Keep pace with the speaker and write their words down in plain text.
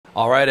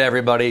All right,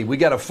 everybody, we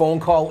got a phone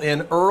call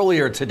in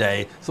earlier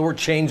today, so we're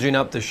changing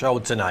up the show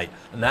tonight.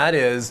 And that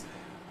is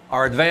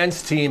our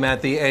advanced team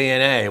at the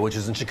ANA, which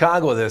is in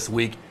Chicago this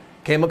week,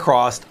 came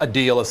across a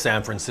deal of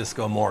San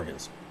Francisco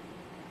Morgans.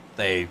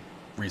 They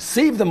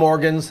received the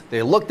Morgans,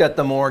 they looked at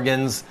the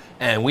Morgans,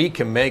 and we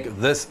can make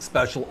this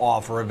special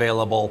offer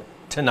available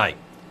tonight.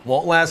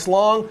 Won't last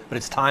long, but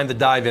it's time to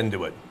dive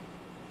into it.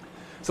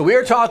 So we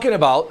are talking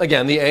about,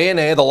 again, the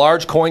ANA, the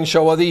large coin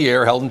show of the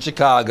year held in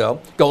Chicago,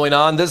 going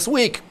on this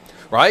week,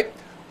 right?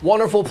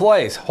 Wonderful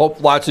place.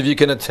 Hope lots of you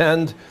can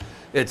attend.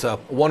 It's a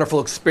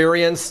wonderful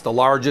experience, the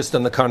largest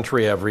in the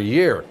country every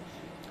year.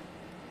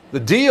 The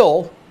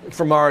deal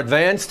from our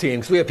advanced team,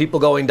 because we have people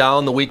going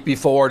down the week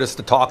before just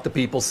to talk to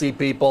people, see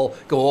people,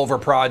 go over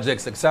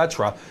projects,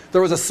 etc.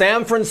 There was a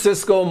San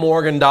Francisco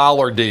Morgan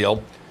dollar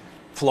deal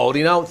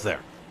floating out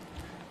there.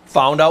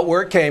 Found out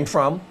where it came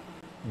from,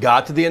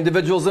 got to the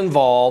individuals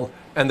involved,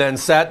 and then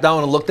sat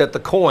down and looked at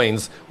the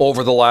coins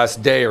over the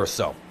last day or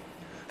so.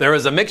 There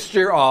is a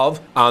mixture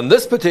of, on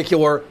this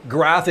particular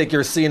graphic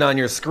you're seeing on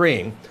your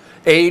screen,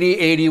 80,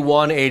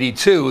 81,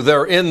 82,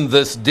 they're in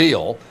this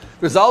deal.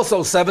 There's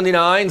also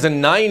 79s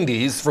and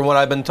 90s from what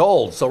I've been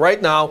told. So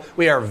right now,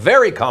 we are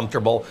very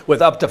comfortable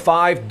with up to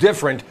 5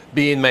 different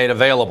being made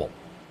available.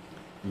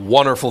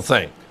 Wonderful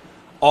thing.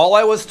 All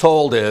I was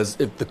told is,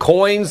 if the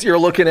coins you're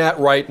looking at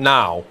right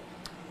now,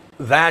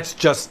 that's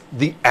just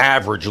the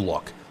average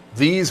look.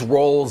 These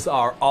rolls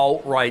are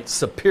outright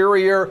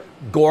superior,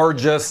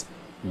 gorgeous,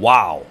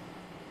 wow.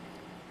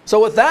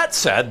 So with that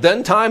said,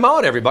 then time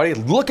out, everybody.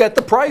 Look at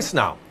the price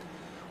now.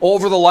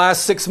 Over the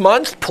last 6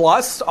 months,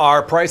 plus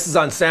our prices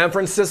on San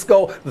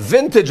Francisco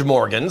vintage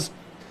Morgans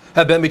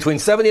have been between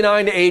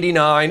 79 to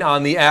 89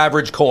 on the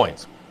average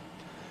coins.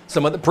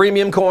 Some of the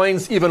premium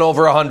coins, even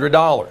over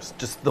 $100,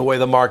 just the way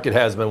the market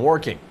has been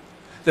working.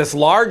 This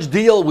large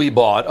deal we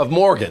bought of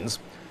Morgans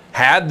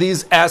had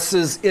these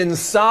S's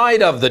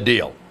inside of the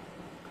deal.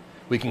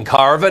 We can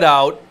carve it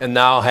out and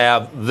now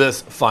have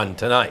this fun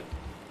tonight.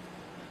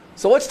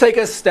 So let's take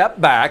a step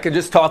back and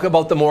just talk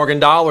about the Morgan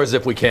dollars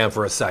if we can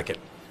for a second.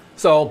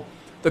 So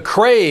the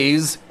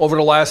craze over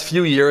the last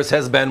few years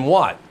has been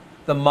what?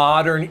 The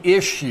modern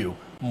issue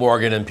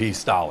Morgan and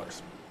Peace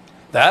dollars.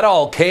 That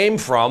all came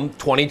from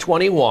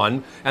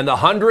 2021 and the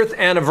 100th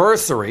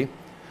anniversary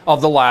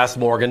of the last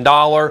Morgan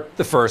dollar,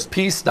 the first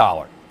Peace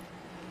dollar.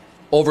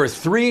 Over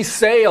 3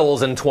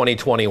 sales in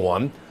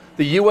 2021,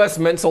 the U.S.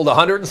 Mint sold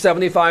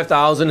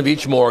 175,000 of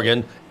each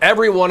Morgan,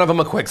 every one of them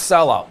a quick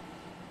sellout.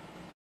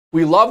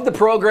 We loved the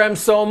program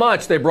so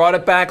much, they brought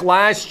it back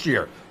last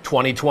year,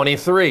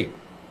 2023.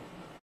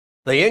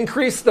 They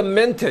increased the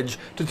mintage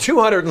to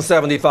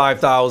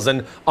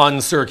 275,000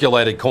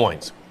 uncirculated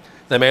coins.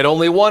 They made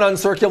only one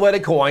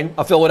uncirculated coin,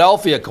 a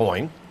Philadelphia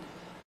coin,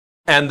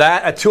 and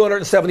that at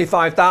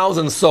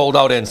 275,000 sold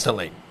out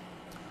instantly.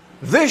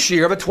 This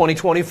year, the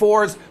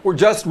 2024s were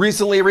just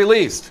recently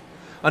released.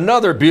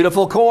 Another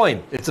beautiful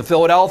coin. It's a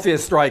Philadelphia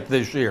strike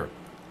this year.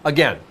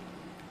 Again.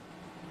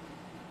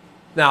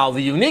 Now,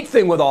 the unique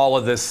thing with all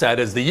of this said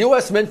is the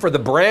U.S. Mint for the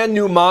brand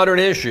new modern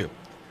issue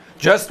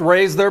just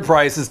raised their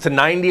prices to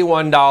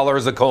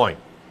 $91 a coin.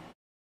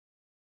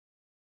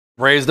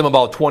 Raised them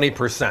about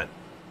 20%.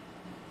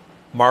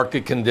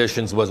 Market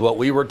conditions was what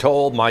we were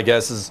told. My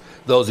guess is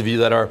those of you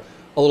that are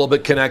a little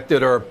bit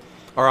connected or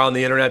are on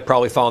the internet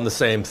probably found the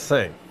same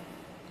thing.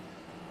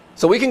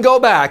 So we can go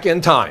back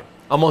in time,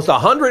 almost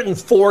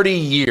 140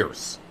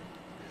 years,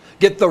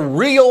 get the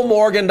real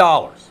Morgan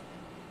dollars.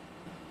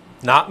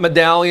 Not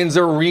medallions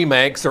or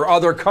remakes or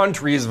other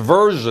countries'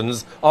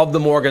 versions of the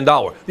Morgan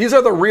dollar. These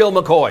are the real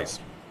McCoys.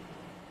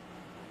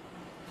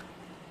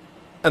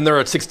 And they're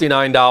at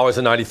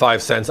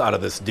 $69.95 out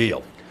of this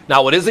deal.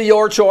 Now, it is a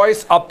your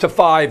choice. Up to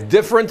 5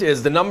 different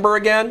is the number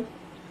again.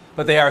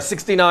 But they are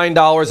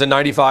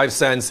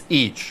 $69.95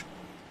 each.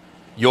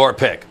 Your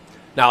pick.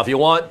 Now, if you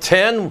want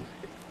 10,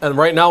 and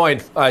right now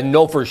I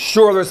know for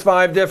sure there's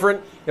 5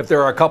 different. If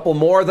there are a couple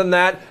more than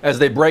that, as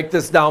they break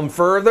this down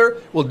further,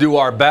 we'll do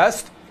our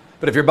best.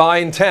 But if you're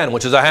buying 10,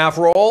 which is a half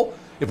roll,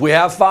 if we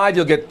have 5,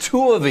 you'll get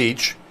 2 of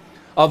each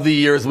of the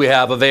years we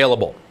have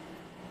available.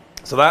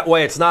 So that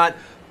way it's not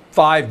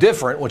 5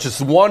 different, which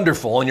is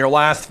wonderful, and your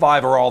last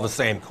 5 are all the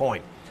same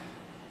coin.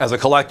 As a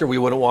collector, we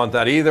wouldn't want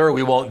that either.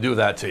 We won't do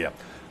that to you.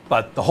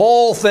 But the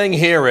whole thing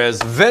here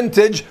is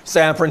vintage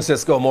San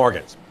Francisco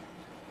Morgans.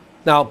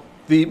 Now,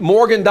 the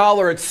Morgan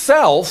dollar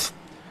itself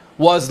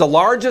was the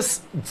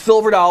largest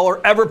silver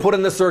dollar ever put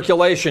into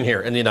circulation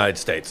here in the United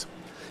States.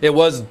 It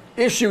was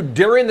issued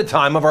during the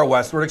time of our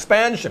westward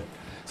expansion.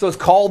 So it's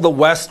called the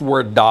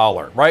westward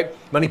dollar, right?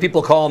 Many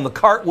people call them the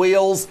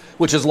cartwheels,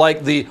 which is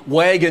like the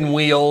wagon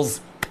wheels,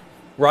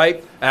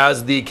 right?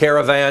 As the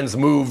caravans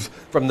moved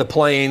from the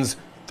plains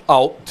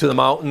out to the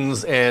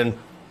mountains and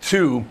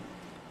to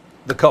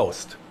the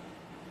coast.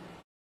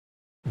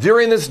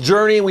 During this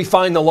journey, we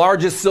find the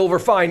largest silver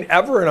find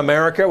ever in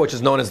America, which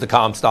is known as the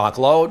Comstock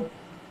Lode.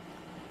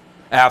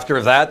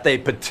 After that, they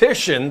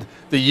petitioned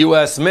the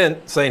U.S.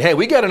 Mint saying, hey,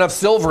 we got enough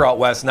silver out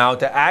west now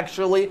to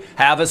actually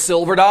have a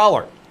silver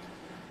dollar.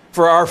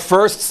 for our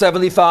first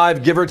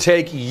 75, give or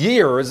take,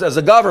 years as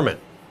a government.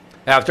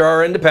 After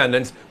our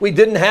independence, we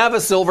didn't have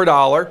a silver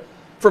dollar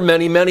for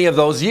many, many of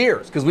those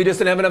years because we just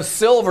didn't have enough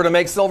silver to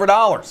make silver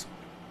dollars.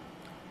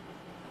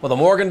 Well, the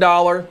Morgan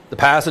dollar, the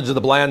passage of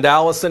the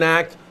Bland-Allison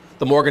Act,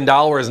 the Morgan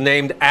dollar is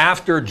named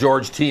after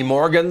George T.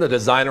 Morgan, the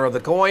designer of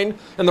the coin,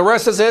 and the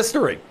rest is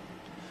history.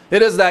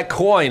 It is that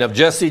coin of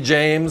Jesse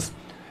James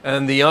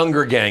and the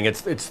Unger Gang.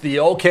 It's the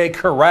OK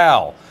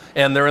Corral,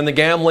 and they're in the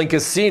gambling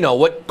casino.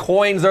 What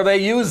coins are they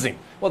using?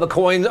 Well, the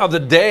coin of the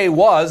day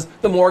was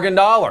the Morgan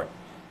dollar.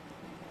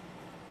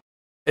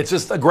 It's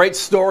just a great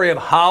story of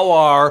how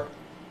our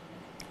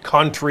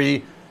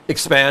country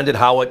expanded,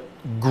 how it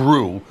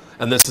grew,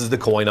 and this is the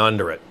coin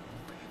under it.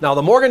 Now,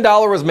 the Morgan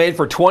dollar was made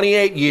for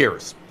 28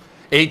 years,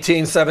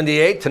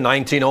 1878 to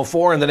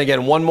 1904, and then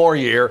again one more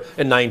year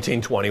in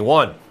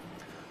 1921.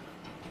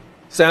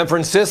 San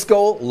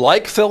Francisco,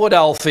 like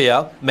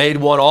Philadelphia, made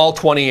one all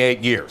 28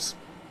 years.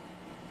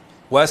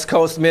 West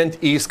Coast Mint,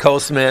 East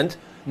Coast Mint.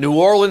 New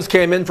Orleans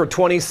came in for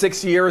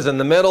 26 years in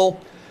the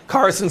middle.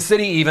 Carson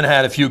City even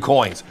had a few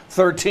coins,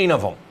 13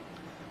 of them.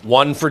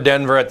 One for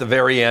Denver at the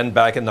very end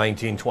back in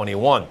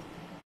 1921.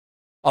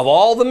 Of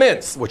all the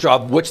mints,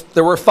 of which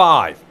there were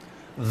 5,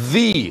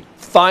 the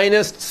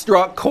finest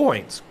struck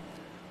coins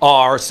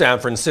are San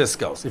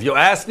Francisco's. If you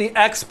ask the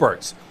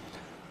experts,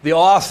 the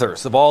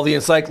authors of all the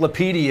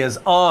encyclopedias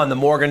on the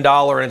Morgan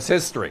dollar and its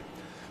history,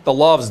 the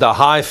Loves, the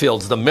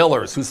Highfields, the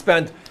Millers, who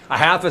spent a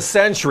half a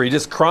century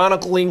just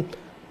chronicling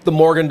the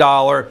Morgan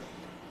dollar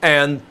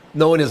and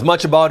knowing as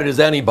much about it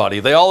as anybody,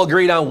 they all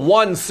agreed on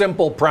one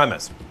simple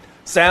premise.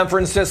 San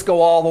Francisco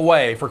all the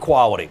way for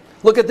quality.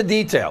 Look at the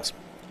details.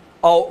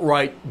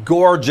 Outright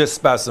gorgeous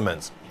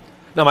specimens.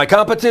 Now, my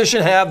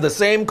competition have the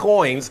same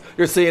coins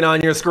you're seeing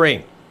on your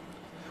screen.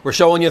 We're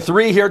showing you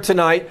 3 here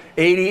tonight,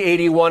 80,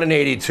 81, and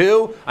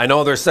 82. I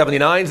know there's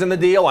 79s in the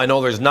deal. I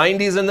know there's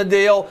 90s in the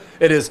deal.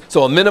 It is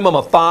so a minimum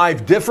of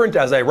 5 different,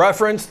 as I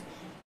referenced.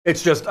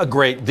 It's just a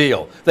great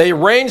deal. They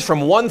range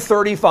from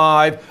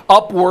 135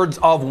 upwards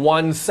of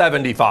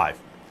 175.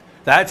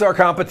 That's our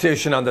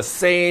competition on the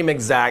same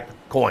exact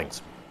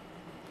coins.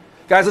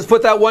 Guys, let's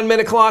put that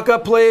 1-minute clock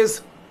up,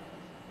 please.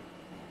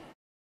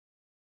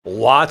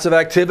 Lots of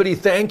activity.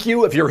 Thank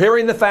you. If you're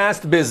hearing the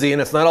fast busy,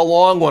 and it's not a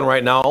long one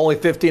right now, only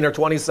 15 or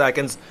 20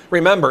 seconds,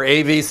 remember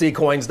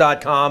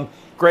avccoins.com.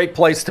 Great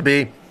place to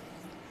be.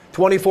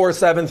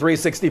 24/7,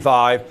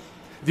 365.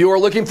 If you are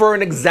looking for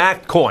an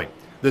exact coin,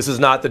 this is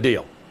not the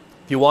deal.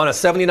 If you want a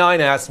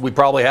 79S, we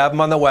probably have them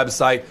on the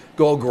website.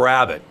 Go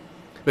grab it.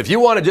 If you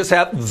want to just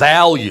have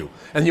value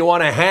and you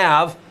want to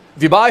have,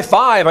 if you buy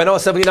 5, I know a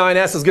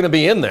 79S is going to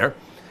be in there.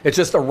 It's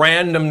just a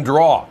random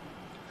draw.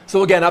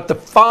 So again, up to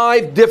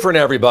 5 different,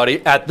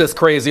 everybody, at this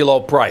crazy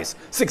low price.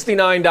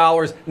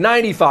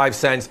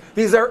 $69.95.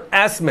 These are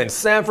S-Mint,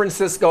 San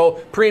Francisco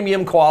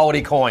premium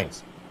quality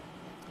coins.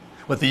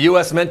 With the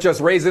U.S. Mint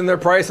just raising their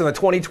price in the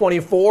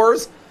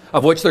 2024s,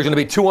 of which there's going to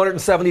be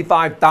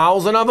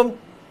 275,000 of them,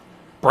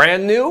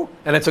 brand new,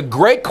 and it's a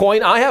great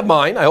coin. I have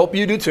mine. I hope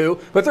you do too,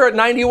 but they're at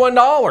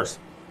 $91.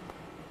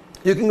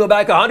 You can go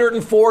back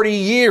 140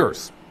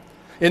 years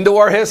into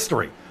our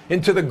history,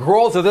 into the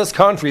growth of this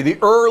country, the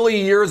early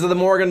years of the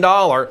Morgan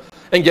dollar,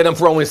 and get them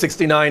for only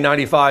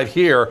 $69.95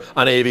 here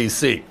on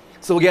ABC.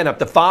 So again, up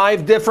to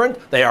 5 different.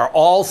 They are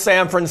all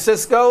San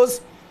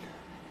Francisco's,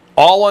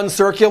 all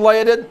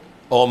uncirculated.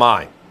 Oh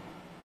my.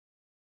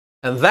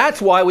 And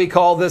that's why we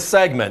call this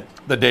segment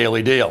the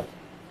Daily Deal.